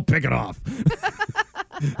Wilson. I'll pick it off.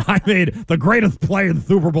 I made the greatest play in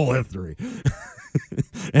Super Bowl history.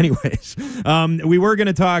 Anyways, we were going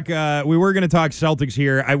to talk Celtics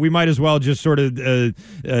here. We might as well just sort of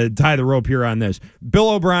tie the rope here on this. Bill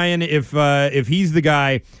O'Brien, if he's the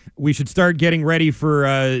guy, we should start getting ready for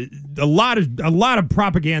a lot of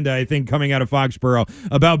propaganda, I think, coming out of Foxborough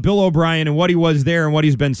about Bill O'Brien and what he was there and what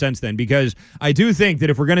he's been since then. Because I do think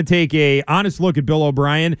that if we're going to take a honest look at Bill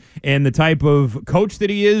O'Brien and the type of coach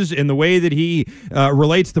that he is and the way that he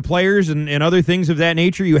relates to players and other things of that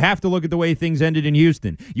nature, you have to look at the way things ended in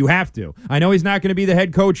Houston. You have to. I know he's not going to be the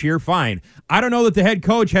head coach here. Fine. I don't know that the head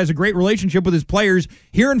coach has a great relationship with his players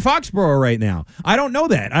here in Foxborough right now. I don't know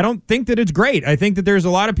that. I don't think that it's great. I think that there's a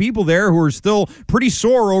lot of people there who are still pretty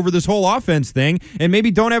sore over this whole offense thing and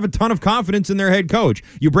maybe don't have a ton of confidence in their head coach.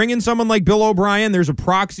 You bring in someone like Bill O'Brien, there's a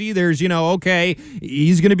proxy, there's, okay,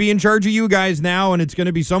 he's going to be in charge of you guys now, and it's going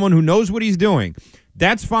to be someone who knows what he's doing.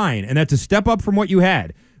 That's fine, and that's a step up from what you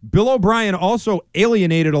had. Bill O'Brien also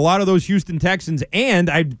alienated a lot of those Houston Texans, and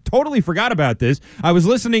I totally forgot about this. I was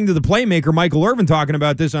listening to the playmaker Michael Irvin talking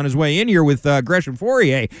about this on his way in here with Gresham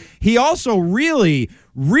Fourier. He also really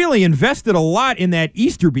invested a lot in that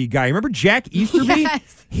Easterby guy. Remember Jack Easterby?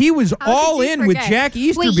 Yes. He was all in with Jack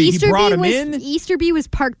Easterby. Wait, he brought him in. Easterby was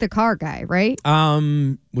Park the Car guy, right?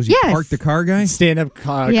 Was he Park the Car guy? Stand-up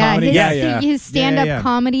comedy? His stand-up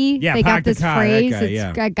comedy. Yeah, they Park got this the car, phrase.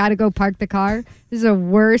 that guy, It's got to go park the car. This is the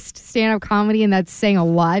worst stand-up comedy, and that's saying a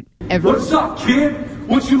lot ever. What's up, kid?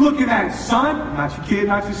 What you looking at, son? Not your kid,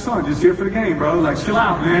 not your son. Just here for the game, bro. Like, chill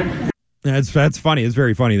out, man. That's funny. It's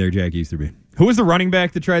very funny there, Jack Easterby. Who was the running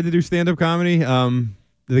back that tried to do stand-up comedy?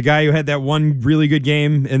 The guy who had that one really good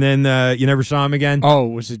game, and then you never saw him again. Oh,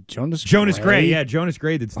 was it Jonas Gray? Jonas Gray, yeah. Jonas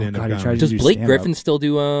Gray did stand-up comedy. Does Blake Griffin still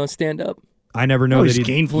do stand-up? I never know that he's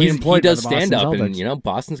gainfully employed. He does stand-up, and,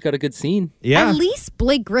 Boston's got a good scene. Yeah. At least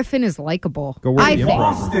Blake Griffin is likable. Go work I think.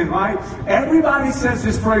 Boston, right? Everybody says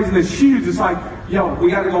this phrase, and it's huge. It's like, yo,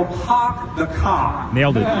 we got to go park the car.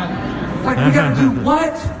 Nailed it. Like, we got to do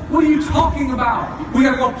what? What are you talking about? We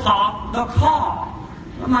got to go park the car.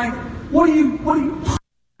 I'm like, what are you...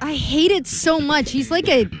 I hate it so much. He's like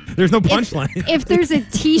a... There's no punchline. If there's a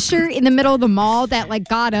T-shirt in the middle of the mall that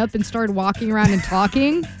got up and started walking around and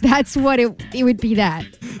talking, that's what it would be that.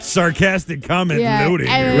 Sarcastic comment loading.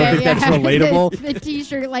 You don't think that's relatable? The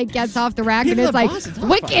T-shirt gets off the rack and it's like,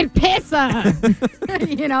 wicked pissa.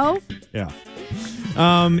 Yeah.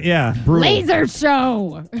 Yeah. Brutal. Laser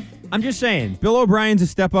show. I'm just saying, Bill O'Brien's a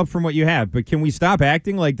step up from what you have, but can we stop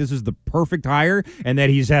acting like this is the perfect hire and that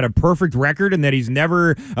he's had a perfect record and that he's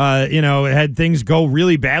never, had things go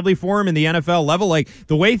really badly for him in the NFL level? Like,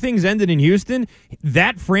 the way things ended in Houston,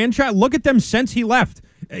 that franchise, look at them since he left.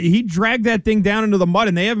 He dragged that thing down into the mud,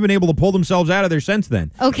 and they haven't been able to pull themselves out of there since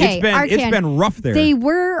then. Okay, it's been rough there. They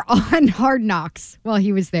were on Hard Knocks while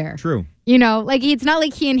he was there. True. It's not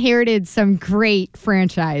like he inherited some great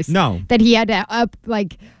franchise. No. That he had to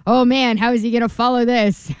oh man, how is he going to follow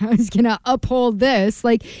this? How is he going to uphold this?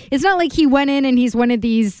 It's not like he went in and he's one of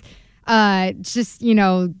these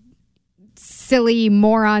silly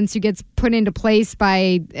morons who gets put into place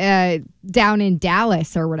by down in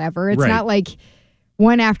Dallas or whatever. It's not like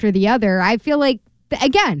one after the other. I feel like,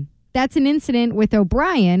 again, that's an incident with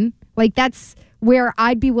O'Brien. That's where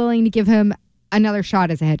I'd be willing to give him another shot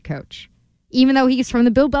as a head coach. Even though he's from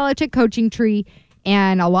the Bill Belichick coaching tree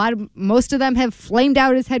and most of them have flamed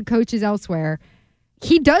out as head coaches elsewhere,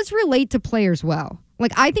 he does relate to players well.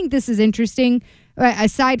 I think this is interesting,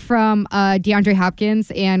 aside from DeAndre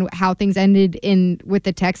Hopkins and how things ended with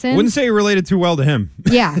the Texans. Wouldn't say he related too well to him.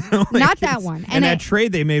 Yeah, not that one. And that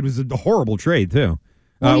trade they made was a horrible trade, too.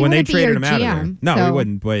 Well, when they traded him out of there. No, so. he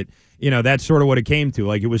wouldn't, but... that's sort of what it came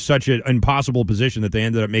to. It was such an impossible position that they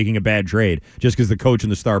ended up making a bad trade just because the coach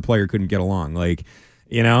and the star player couldn't get along.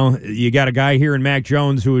 You got a guy here in Mac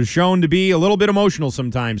Jones who is shown to be a little bit emotional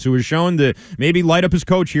sometimes, who is shown to maybe light up his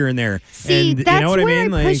coach here and there. See, and that's you know what where I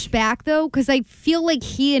mean? I push back, though, because I feel like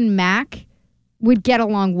he and Mac would get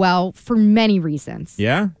along well for many reasons.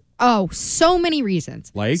 Yeah? Oh, so many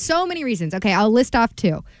reasons. So many reasons. Okay, I'll list off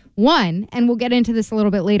two. One, and we'll get into this a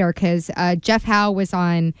little bit later because Jeff Howe was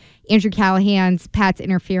on Andrew Callahan's Pat's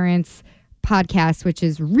Interference podcast, which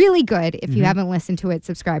is really good. If you haven't listened to it,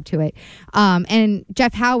 subscribe to it. And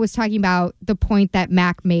Jeff Howe was talking about the point that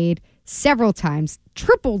Mac made several times,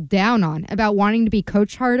 tripled down on, about wanting to be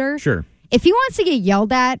coached harder. Sure. If he wants to get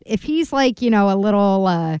yelled at, if he's a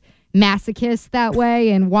little masochist that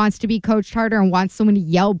way and wants to be coached harder and wants someone to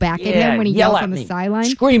yell back at him when he yells on the sideline.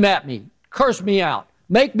 Scream at me. Curse me out.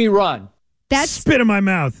 Make me run. Spit in my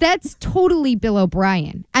mouth. That's totally Bill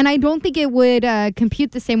O'Brien. And I don't think it would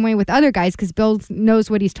compute the same way with other guys because Bill knows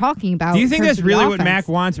what he's talking about. Do you think that's really what Mac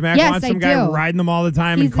wants? Mac wants some guy riding them all the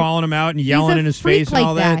time and calling him out and yelling in his face and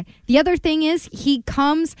all that? The other thing is he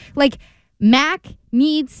comes, Mac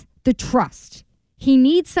needs the trust. He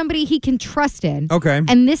needs somebody he can trust in. Okay.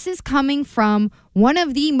 And this is coming from one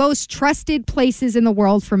of the most trusted places in the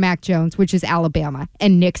world for Mac Jones, which is Alabama,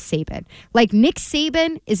 and Nick Saban. Nick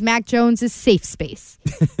Saban is Mac Jones' safe space.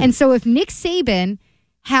 And so if Nick Saban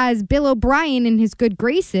has Bill O'Brien in his good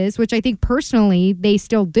graces, which I think personally they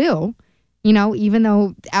still do, even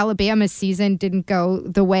though Alabama's season didn't go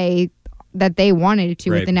the way that they wanted it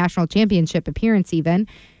to with the national championship appearance even,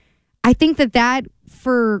 I think that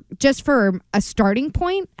for a starting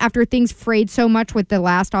point, after things frayed so much with the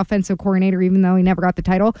last offensive coordinator, even though he never got the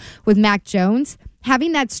title, with Mac Jones,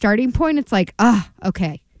 having that starting point, it's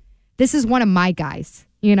okay, this is one of my guys,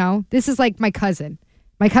 This is like my cousin.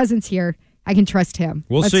 My cousin's here. I can trust him.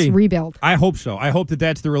 Let's see. Rebuild. I hope so. I hope that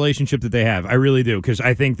that's the relationship that they have. I really do, because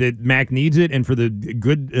I think that Mac needs it, and for the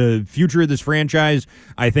good future of this franchise,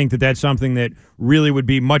 I think that that's something that really would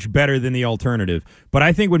be much better than the alternative. But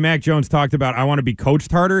I think when Mac Jones talked about, I want to be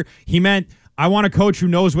coached harder, he meant, I want a coach who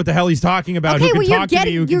knows what the hell he's talking about, who can talk to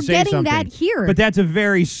me, who can say something. You're getting that here. But that's a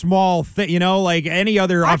very small thing, like any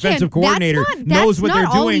other offensive coordinator knows what they're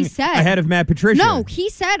doing ahead of Matt Patricia. No,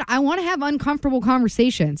 he said, I want to have uncomfortable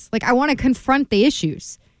conversations. I want to confront the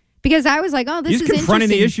issues. Because I was like, this is interesting. He's confronting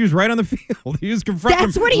the issues right on the field. He was confronting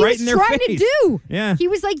That's what he right was in their trying face. to do. Yeah. He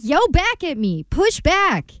was like, yell back at me. Push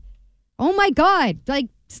back. Oh, my God.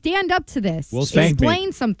 Stand up to this.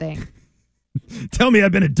 Explain something. Tell me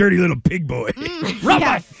I've been a dirty little pig boy. Rub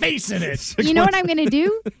my face in it. You know what I'm going to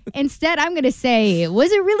do? Instead, I'm going to say,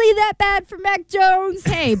 was it really that bad for Mac Jones?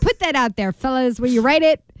 Hey, put that out there, fellas. When you write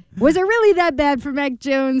it, was it really that bad for Mac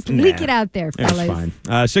Jones? Leak it out there, fellas. That's fine.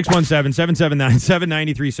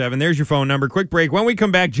 617-779-7937. There's your phone number. Quick break. When we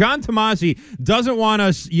come back, John Tomasi doesn't want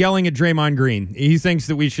us yelling at Draymond Green. He thinks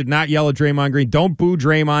that we should not yell at Draymond Green. Don't boo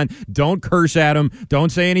Draymond. Don't curse at him.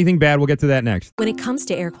 Don't say anything bad. We'll get to that next. When it comes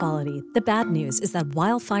to air quality, the bad news is that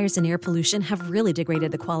wildfires and air pollution have really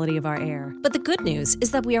degraded the quality of our air. But the good news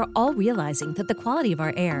is that we are all realizing that the quality of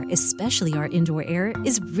our air, especially our indoor air,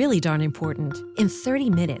 is really darn important. In 30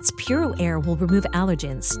 minutes, Puro Air will remove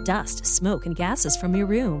allergens, dust, smoke, and gases from your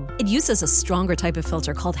room. It uses a stronger type of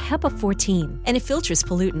filter called HEPA 14, and it filters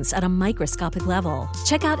pollutants at a microscopic level.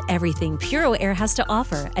 Check out everything Puro Air has to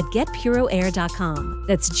offer at getpuroair.com.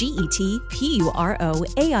 That's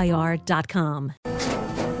GetPuroAir.com.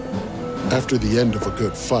 After the end of a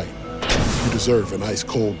good fight, you deserve an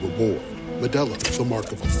ice-cold reward. Modelo, the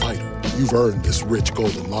mark of a fighter. You've earned this rich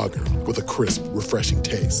golden lager with a crisp, refreshing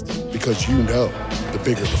taste. Because you know, the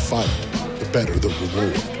bigger the fight, the better the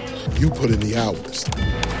reward. You put in the hours,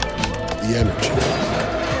 the energy,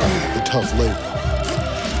 the tough labor.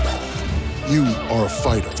 You are a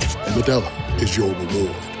fighter, and Modelo is your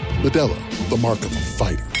reward. Modelo, the mark of a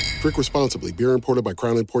fighter. Drink responsibly. Beer imported by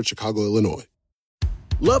Crown Imports, Chicago, Illinois.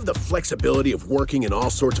 Love the flexibility of working in all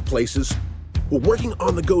sorts of places? Well, working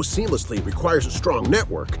on the go seamlessly requires a strong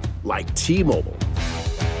network like T-Mobile.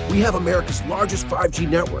 We have America's largest 5G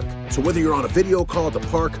network, so whether you're on a video call at the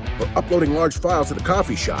park or uploading large files at a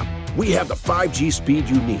coffee shop, we have the 5G speed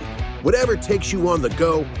you need. Whatever takes you on the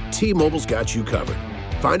go, T-Mobile's got you covered.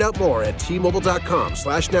 Find out more at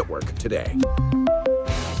T-Mobile.com/network today.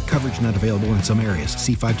 Coverage not available in some areas.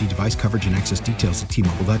 See 5G device coverage and access details at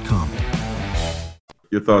T-Mobile.com.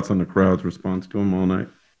 Your thoughts on the crowd's response to him all night?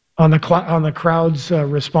 On the crowd's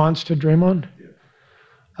response to Draymond?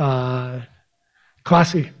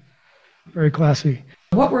 Classy. Very classy.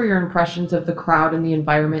 What were your impressions of the crowd and the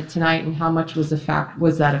environment tonight, and how much was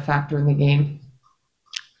that a factor in the game?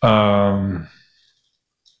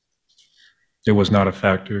 It was not a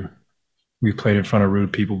factor. We've played in front of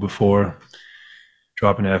rude people before,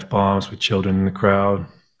 dropping F-bombs with children in the crowd.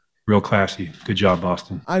 Real classy. Good job,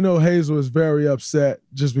 Boston. I know Hazel was very upset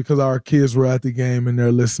just because our kids were at the game and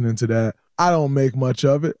they're listening to that. I don't make much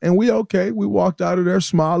of it. And we walked out of there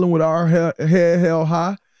smiling with our head held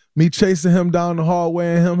high, me chasing him down the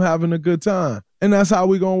hallway and him having a good time. And that's how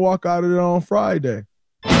we going to walk out of there on Friday.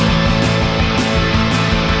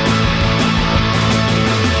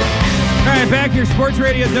 All right, back here, Sports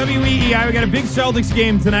Radio WEEI. We got a big Celtics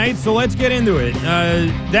game tonight, so let's get into it.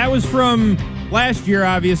 That was from last year,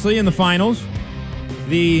 obviously, in the finals.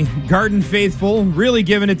 The Garden Faithful really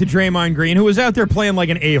giving it to Draymond Green, who was out there playing like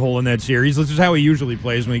an a-hole in that series. This is how he usually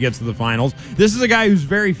plays when he gets to the finals. This is a guy who's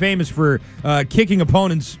very famous for kicking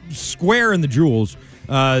opponents square in the jewels.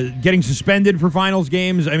 getting suspended for finals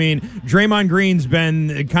games. I mean, Draymond Green's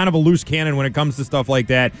been kind of a loose cannon when it comes to stuff like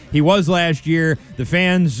that. He was last year. The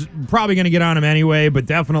fans probably going to get on him anyway, but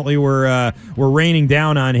definitely were raining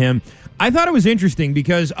down on him. I thought it was interesting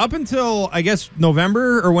because up until, I guess,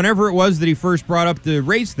 November or whenever it was that he first brought up the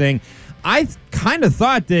race thing, I kind of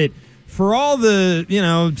thought that for all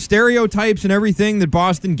the, stereotypes and everything that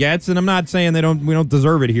Boston gets, and I'm not saying we don't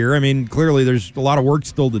deserve it here. I mean, clearly there's a lot of work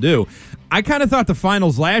still to do. I kind of thought the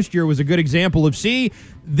finals last year was a good example of,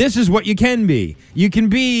 this is what you can be. You can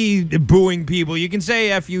be booing people. You can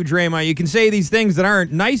say F you, Draymond. You can say these things that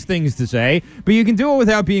aren't nice things to say, but you can do it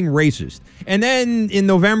without being racist. And then in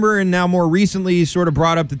November and now more recently, he sort of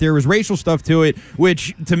brought up that there was racial stuff to it,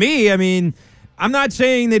 which to me, I mean, I'm not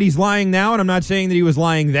saying that he's lying now, and I'm not saying that he was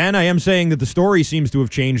lying then. I am saying that the story seems to have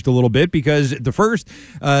changed a little bit because the first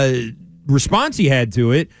response he had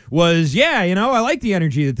to it was, I like the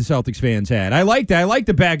energy that the Celtics fans had. I liked it. I liked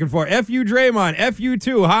the back and forth. F you, Draymond. F you,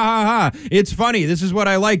 too. Ha, ha, ha. It's funny. This is what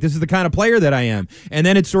I like. This is the kind of player that I am. And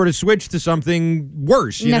then it sort of switched to something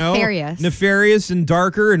worse, Nefarious and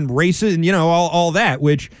darker and racist and, all that,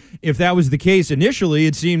 which, if that was the case initially,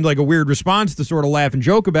 it seemed like a weird response to sort of laugh and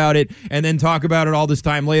joke about it and then talk about it all this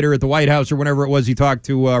time later at the White House or whenever it was he talked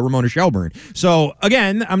to Ramona Shelburne. So,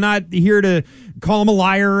 again, I'm not here to call him a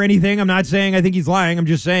liar or anything. I'm not saying I think he's lying. I'm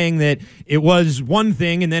just saying that it was one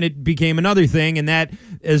thing and then it became another thing, and that,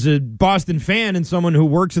 as a Boston fan and someone who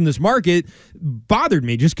works in this market, bothered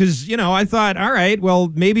me just because, I thought, all right,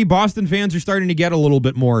 well, maybe Boston fans are starting to get a little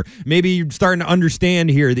bit more. Maybe you're starting to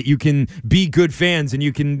understand here that you can be good fans and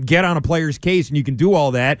you can get on a player's case and you can do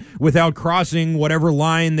all that without crossing whatever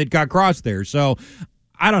line that got crossed there. So,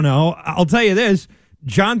 I don't know. I'll tell you this.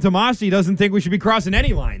 John Tomasi doesn't think we should be crossing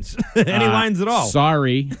any lines, lines at all.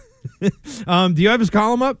 Sorry. Do you have his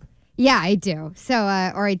column up? Yeah, I do. So,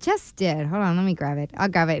 or I just did. Hold on, let me grab it. I'll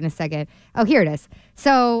grab it in a second. Oh, here it is.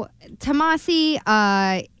 So, Tomasi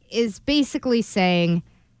is basically saying,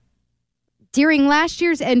 during last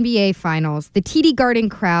year's NBA Finals, the TD Garden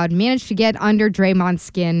crowd managed to get under Draymond's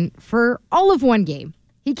skin for all of one game.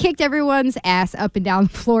 He kicked everyone's ass up and down the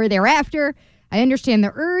floor thereafter. I understand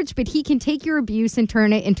the urge, but he can take your abuse and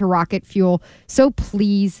turn it into rocket fuel, so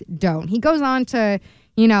please don't. He goes on to,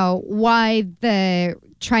 why the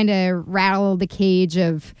trying to rattle the cage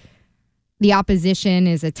of the opposition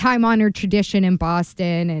is a time-honored tradition in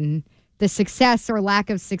Boston, and the success or lack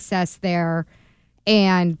of success there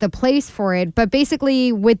and the place for it. But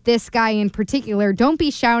basically, with this guy in particular, don't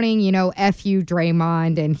be shouting, F you,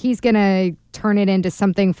 Draymond, and he's going to turn it into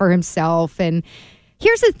something for himself. And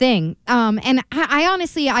here's the thing, and I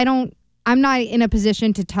honestly, I'm not in a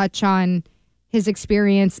position to touch on his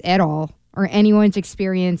experience at all or anyone's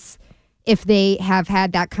experience if they have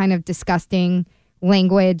had that kind of disgusting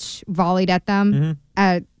language volleyed at them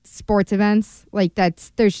at sports events. Like I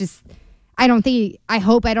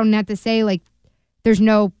hope I don't have to say, like, there's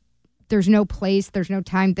no place, there's no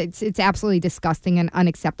time. It's absolutely disgusting and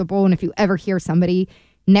unacceptable. And if you ever hear somebody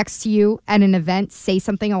next to you at an event say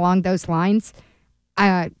something along those lines,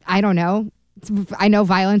 I don't know. I know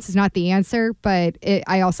violence is not the answer, but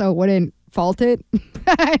I also wouldn't fault it.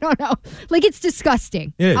 I don't know. Like, it's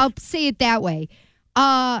disgusting. I'll say it that way.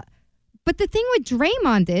 But the thing with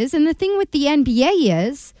Draymond is, and the thing with the NBA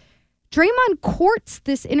is, Draymond courts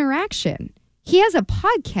this interaction. He has a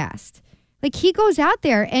podcast. Like, he goes out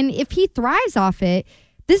there, and if he thrives off it,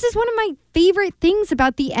 this is one of my favorite things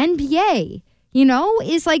about the NBA,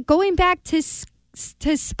 is like going back to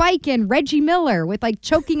Spike and Reggie Miller with like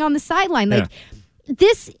choking on the sideline. Like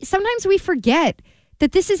this, sometimes we forget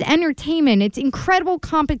that this is entertainment. It's incredible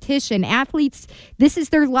competition. Athletes, this is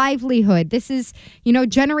their livelihood. This is,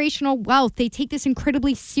 generational wealth. They take this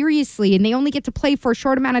incredibly seriously, and they only get to play for a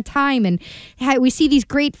short amount of time. And we see these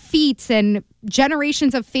great feats, and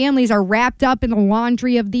generations of families are wrapped up in the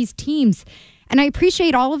laundry of these teams. And I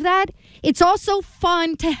appreciate all of that. It's also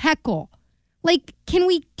fun to heckle. Like, can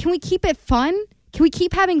we keep it fun? Can we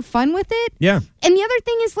keep having fun with it? Yeah. And the other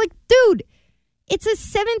thing is, like, dude, it's a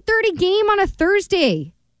 7:30 game on a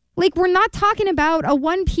Thursday. Like, we're not talking about a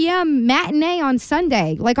 1 p.m. matinee on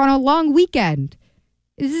Sunday, like on a long weekend.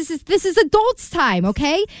 This is adults' time,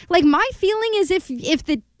 okay? Like, my feeling is if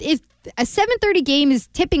a 7:30 game is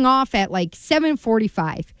tipping off at like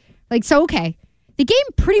 7:45, like, so okay, the game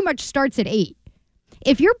pretty much starts at 8.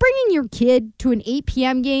 If you're bringing your kid to an 8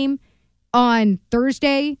 p.m. game on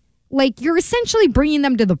Thursday, like, you're essentially bringing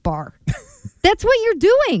them to the bar. That's what you're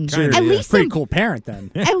doing. At least pretty cool parent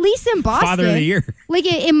then. At least in Boston, Father of the Year. Like,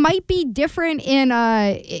 it might be different in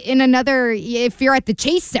another. If you're at the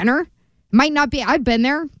Chase Center, might not be. I've been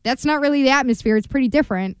there. That's not really the atmosphere. It's pretty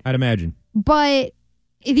different. I'd imagine. But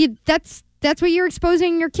That's what you're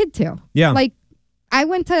exposing your kid to. Yeah. Like, I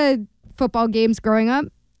went to football games growing up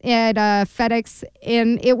at FedEx,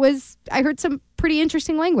 and I heard some pretty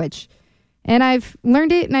interesting language. And I've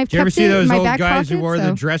learned it, and I've kept it in my back pocket. You ever see those old guys who wore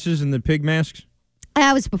the dresses and the pig masks?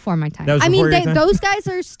 That was before my time. Those guys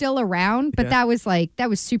are still around, but that was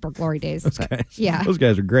super glory days. Yeah. Those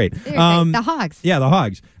guys are great. The Hogs. Yeah, the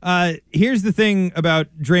Hogs. Here's the thing about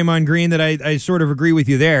Draymond Green that I sort of agree with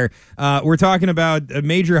you there. We're talking about a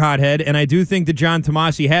major hothead, and I do think that John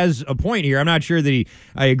Tomasi has a point here. I'm not sure that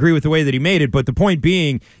I agree with the way that he made it, but the point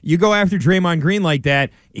being, you go after Draymond Green like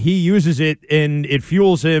that, he uses it and it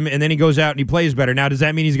fuels him, and then he goes out and he plays better. Now, does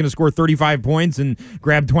that mean he's going to score 35 points and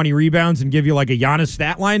grab 20 rebounds and give you like a Giannis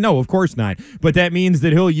stat line? No, of course not. But that means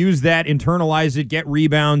that he'll use that, internalize it, get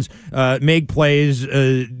rebounds, make plays,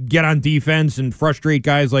 get on defense, and frustrate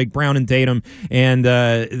guys like Brown and Tatum. And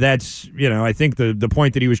that's, I think the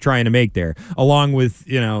point that he was trying to make there, along with,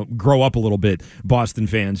 grow up a little bit, Boston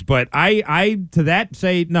fans. But I to that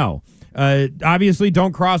say no. Obviously,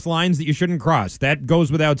 don't cross lines that you shouldn't cross. That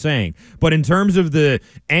goes without saying. But in terms of the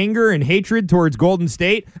anger and hatred towards Golden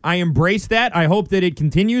State, I embrace that. I hope that it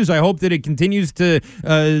continues. I hope that it continues to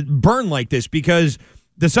burn like this, because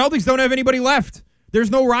the Celtics don't have anybody left.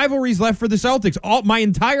 There's no rivalries left for the Celtics. My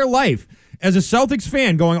entire life, as a Celtics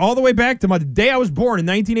fan, going all the way back to the day I was born in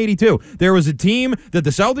 1982, there was a team that the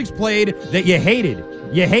Celtics played that you hated.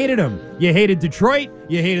 You hated them. You hated Detroit.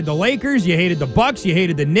 You hated the Lakers. You hated the Bucks. You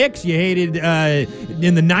hated the Knicks. You hated,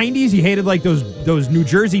 in the 90s, you hated like those New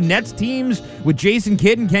Jersey Nets teams with Jason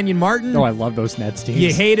Kidd and Kenyon Martin. Oh, I love those Nets teams.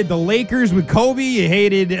 You hated the Lakers with Kobe. You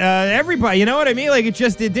hated everybody. You know what I mean? Like, it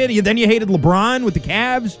did. Then you hated LeBron with the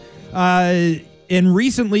Cavs. And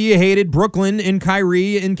recently you hated Brooklyn and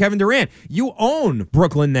Kyrie and Kevin Durant. You own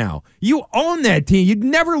Brooklyn now. You own that team. You'd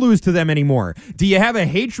never lose to them anymore. Do you have a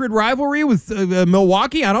hatred rivalry with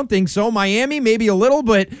Milwaukee? I don't think so. Miami, maybe a little,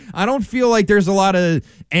 but I don't feel like there's a lot of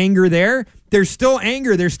anger there. There's still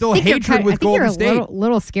anger. There's still hatred with Golden State. You're a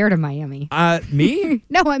little scared of Miami. Me?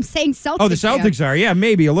 No, I'm saying Celtics. Oh, the Celtics are. Yeah,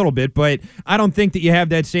 maybe a little bit, but I don't think that you have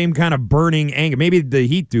that same kind of burning anger. Maybe the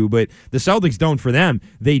Heat do, but the Celtics don't for them.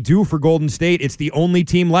 They do for Golden State. It's the only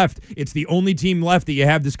team left. It's the only team left that you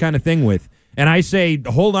have this kind of thing with. And I say,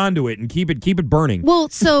 hold on to it and keep it burning. Well,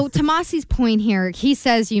 so Tomasi's point here, he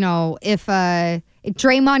says, if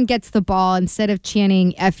Draymond gets the ball, instead of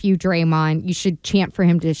chanting F you Draymond, you should chant for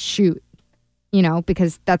him to shoot.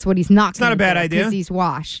 Because that's what he's not. It's not a bad idea because he's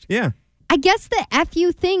washed. Yeah, I guess the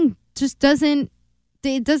FU thing just doesn't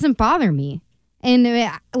bother me.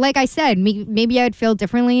 And like I said, maybe I'd feel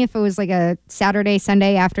differently if it was like a Saturday,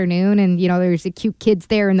 Sunday afternoon, and there's the cute kids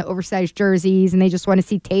there in the oversized jerseys, and they just want to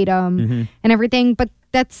see Tatum and everything. But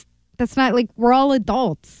that's not, like, we're all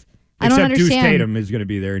adults. I don't understand. Except Deuce Tatum is going to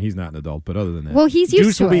be there, and he's not an adult. But other than that, well, he's used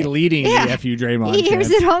Deuce to it. will be leading the FU Draymond. He hears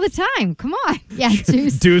it all the time. Come on, yeah,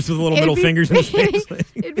 Deuce. Deuce with little middle fingers in his face.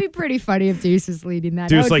 It'd be pretty funny if Deuce is leading that.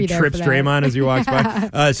 Deuce like trips Draymond as he walks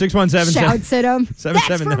by. 617 shouts at him.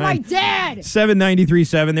 That's for my dad.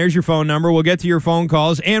 793.7. There's your phone number. We'll get to your phone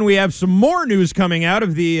calls, and we have some more news coming out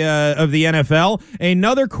of the NFL.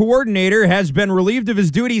 Another coordinator has been relieved of his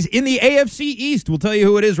duties in the AFC East. We'll tell you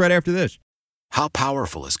who it is right after this. How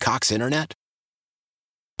powerful is Cox Internet?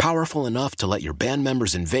 Powerful enough to let your band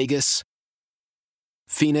members in Vegas,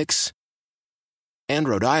 Phoenix, and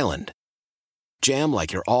Rhode Island jam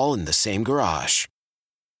like you're all in the same garage.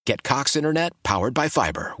 Get Cox Internet powered by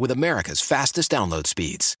fiber with America's fastest download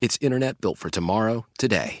speeds. It's internet built for tomorrow,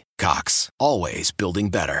 today. Cox, always building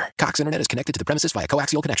better. Cox Internet is connected to the premises via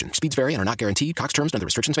coaxial connection. Speeds vary and are not guaranteed. Cox terms and other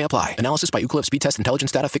restrictions may apply. Analysis by Ookla Speed Test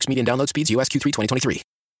Intelligence Data. Fixed median download speeds. US Q3 2023.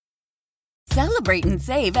 Celebrate and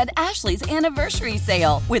save at Ashley's Anniversary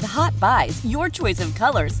Sale. With Hot Buys, your choice of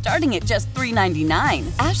colors starting at just $3.99.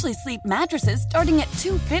 Ashley Sleep mattresses starting at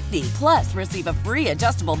 $2.50. Plus, receive a free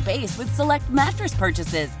adjustable base with select mattress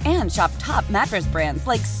purchases. And shop top mattress brands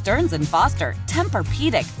like Stearns & Foster,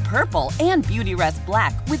 Tempur-Pedic, Purple, and Beautyrest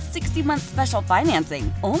Black with 60-month special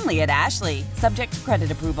financing. Only at Ashley. Subject to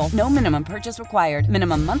credit approval. No minimum purchase required.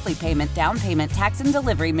 Minimum monthly payment, down payment, tax, and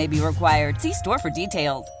delivery may be required. See store for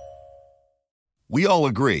details. We all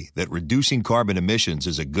agree that reducing carbon emissions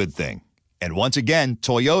is a good thing. And once again,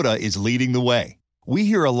 Toyota is leading the way. We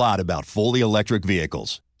hear a lot about fully electric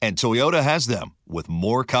vehicles, and Toyota has them, with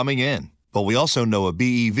more coming in. But we also know a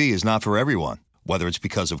BEV is not for everyone, whether it's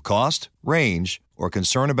because of cost, range, or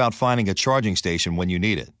concern about finding a charging station when you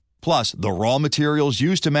need it. Plus, the raw materials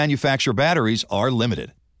used to manufacture batteries are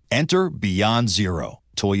limited. Enter Beyond Zero,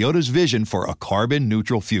 Toyota's vision for a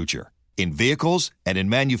carbon-neutral future. In vehicles and in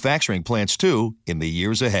manufacturing plants, too, in the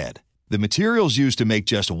years ahead. The materials used to make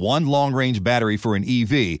just one long-range battery for an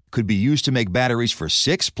EV could be used to make batteries for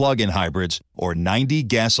 6 plug-in hybrids or 90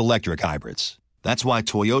 gas-electric hybrids. That's why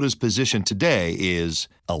Toyota's position today is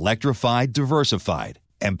electrified, diversified,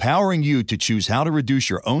 empowering you to choose how to reduce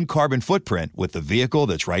your own carbon footprint with the vehicle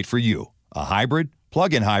that's right for you, a hybrid,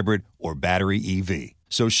 plug-in hybrid, or battery EV.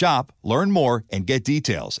 So shop, learn more, and get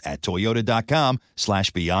details at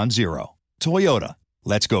toyota.com/beyond zero. Toyota,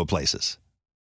 let's go places.